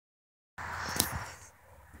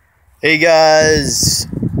Hey guys,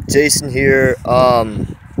 Jason here.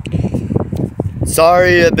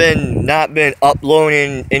 Sorry I've not been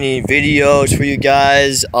uploading any videos for you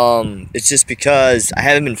guys. It's just because I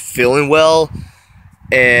haven't been feeling well,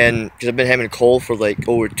 and because I've been having a cold for like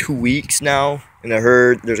over 2 weeks now, and I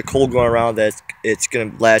heard there's a cold going around that it's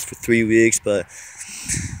gonna last for 3 weeks. But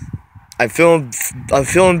I'm feeling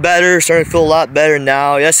better, starting to feel a lot better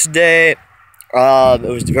now. Yesterday, it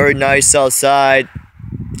was very nice outside.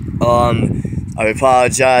 I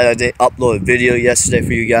apologize I didn't upload a video yesterday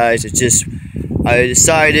for you guys. It's just I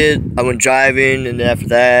decided I went driving, and then after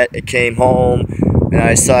that I came home and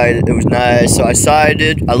I decided it was nice. So I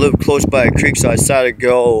live close by a creek, so I decided to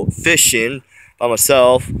go fishing by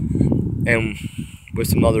myself, and with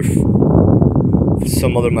some other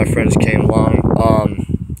of my friends came along.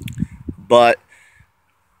 But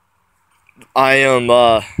I am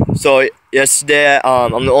so yesterday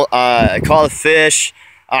I caught a fish.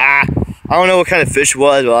 I don't know what kind of fish it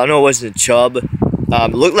was, but I know it wasn't a chub. It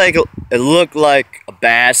looked like a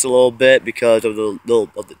bass a little bit because of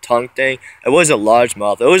the tongue thing. It wasn't a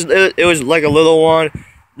largemouth. It was like a little one.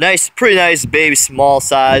 Nice, pretty nice baby, small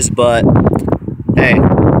size, but hey,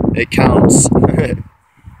 it counts.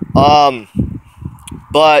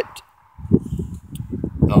 But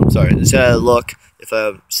I'm sorry. Just had a look if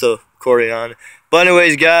I'm still recording on. But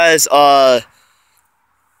anyways, guys,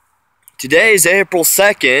 today is April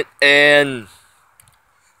 2nd, and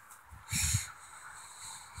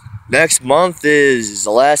next month is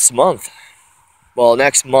the last month. Well,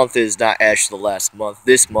 next month is not actually the last month.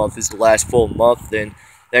 This month is the last full month. Then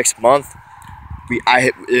next month,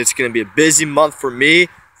 it's going to be a busy month for me.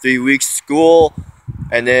 3 weeks of school,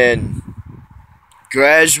 and then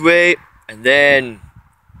graduate, and then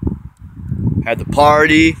have the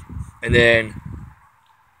party, and then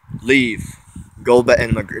leave. Go back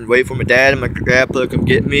and wait for my dad and my grandpa to come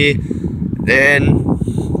get me. Then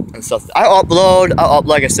and stuff. I'll upload.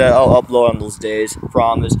 Like I said, I'll upload on those days. I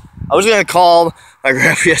promise. I was gonna call my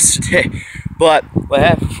grandpa yesterday, but what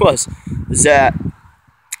happened was that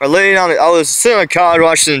I was sitting on the couch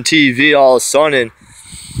watching TV all of a sudden,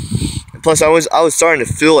 and plus I was starting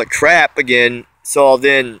to feel like crap again. So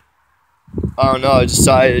then I don't know. I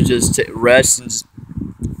decided to just rest and just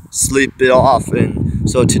sleep it off. And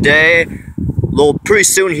so today, pretty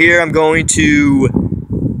soon here, I'm going to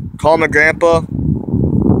call my grandpa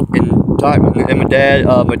and talk to my dad.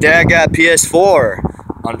 My dad got a PS4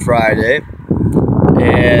 on Friday,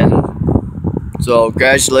 and so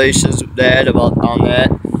congratulations, Dad, on that.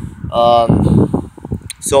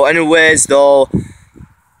 So anyways, though,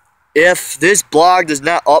 if this blog does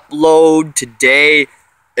not upload today,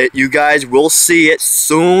 you guys will see it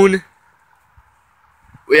soon.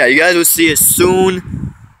 Yeah, you guys will see it soon.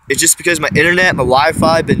 It's just because my internet, my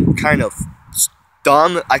Wi-Fi been kind of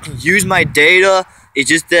dumb. I can use my data. It's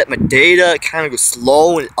just that my data kind of goes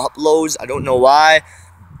slow when it uploads. I don't know why,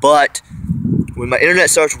 but when my internet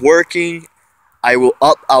starts working, I'll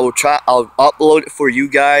upload it for you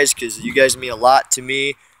guys, because you guys mean a lot to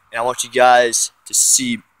me, and I want you guys to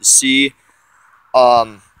see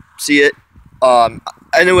it.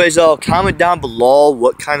 Anyways, comment down below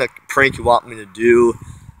what kind of prank you want me to do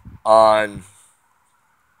on.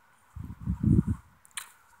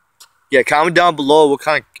 Yeah, comment down below what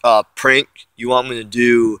kind of prank you want me to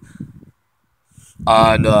do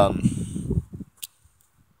on. And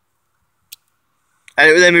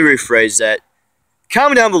let me rephrase that.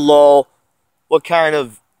 Comment down below what kind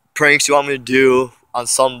of pranks you want me to do on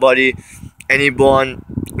somebody, anyone.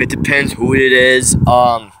 It depends who it is.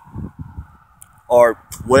 Or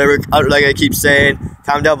whatever. Like I keep saying,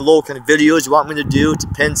 comment down below what kind of videos you want me to do. It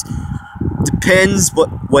depends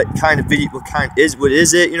what kind of video, what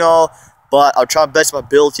is it, you know. But I'll try my best of my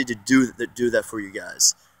ability to do that for you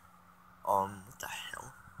guys. What the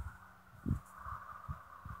hell?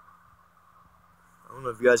 I don't know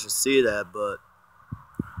if you guys can see that, but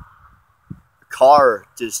the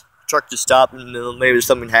truck just stopped in the middle. Maybe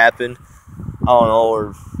something happened. I don't know,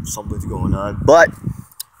 or something's going on. But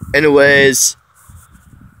anyways,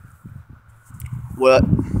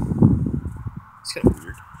 it's kind of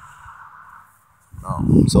weird.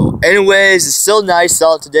 So anyways, it's still nice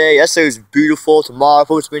out today. Yesterday was beautiful. Tomorrow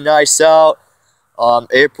supposed to be nice out.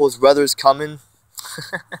 April's weather's coming.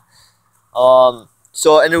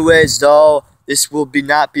 So anyways, though, this will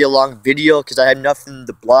not be a long video because I had nothing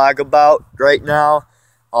to blog about right now.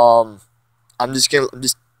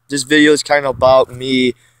 This video is kind of about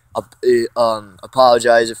me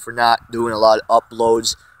apologizing for not doing a lot of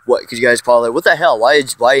uploads. Because you guys probably like, what the hell? Why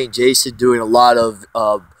ain't Jason doing a lot of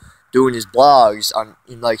doing his blogs on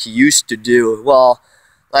like he used to do? Well,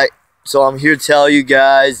 like So I'm here to tell you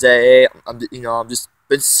guys that hey, I'm just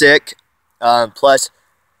been sick. Plus,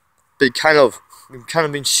 been kind of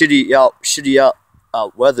been shitty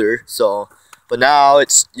out weather. So, but now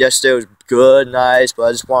yesterday was good, nice. But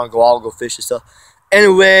I just want to go out and go fish and stuff.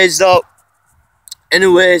 Anyways, though, if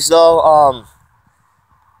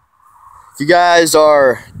you guys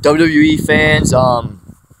are WWE fans,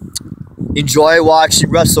 enjoy watching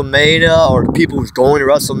WrestleMania, or people who's going to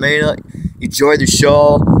WrestleMania, enjoy the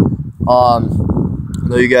show. I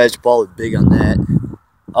know you guys are probably big on that.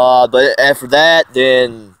 But after that,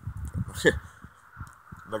 then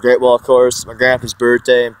of course, my grandpa's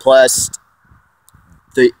birthday, and plus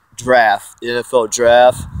the NFL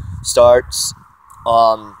draft starts,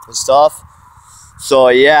 and stuff. So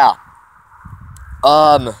yeah,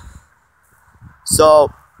 so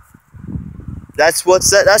that's what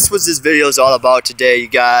this video is all about today, you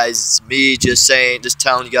guys. Me just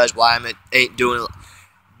telling you guys why I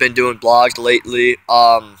been doing blogs lately.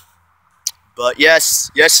 But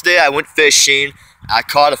yes, yesterday I went fishing. I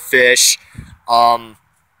caught a fish. Some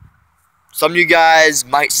of you guys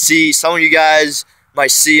might see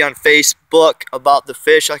on Facebook about the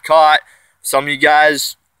fish I caught. Some of you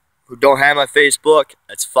guys who don't have my Facebook,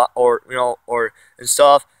 that's fine, or and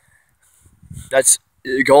stuff. That's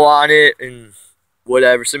go on it and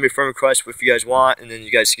whatever. Send me a friend request if you guys want, and then you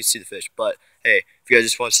guys can see the fish. But hey, if you guys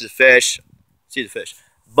just want to see the fish, see the fish.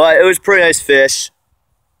 But it was a pretty nice fish.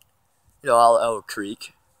 Our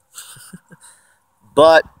creek.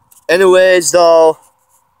 But anyways, though,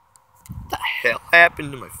 what the hell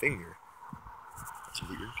happened to my finger? That's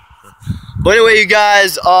weird. But anyway, you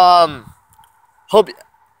guys, hope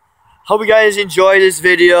you guys enjoyed this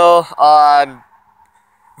video.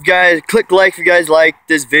 You guys click like if you guys like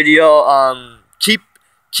this video. Keep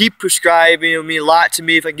subscribing. It would mean a lot to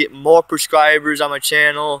me if I get more subscribers on my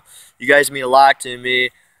channel. You guys mean a lot to me,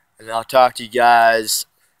 and I'll talk to you guys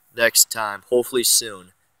next time, hopefully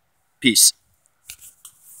soon. Peace.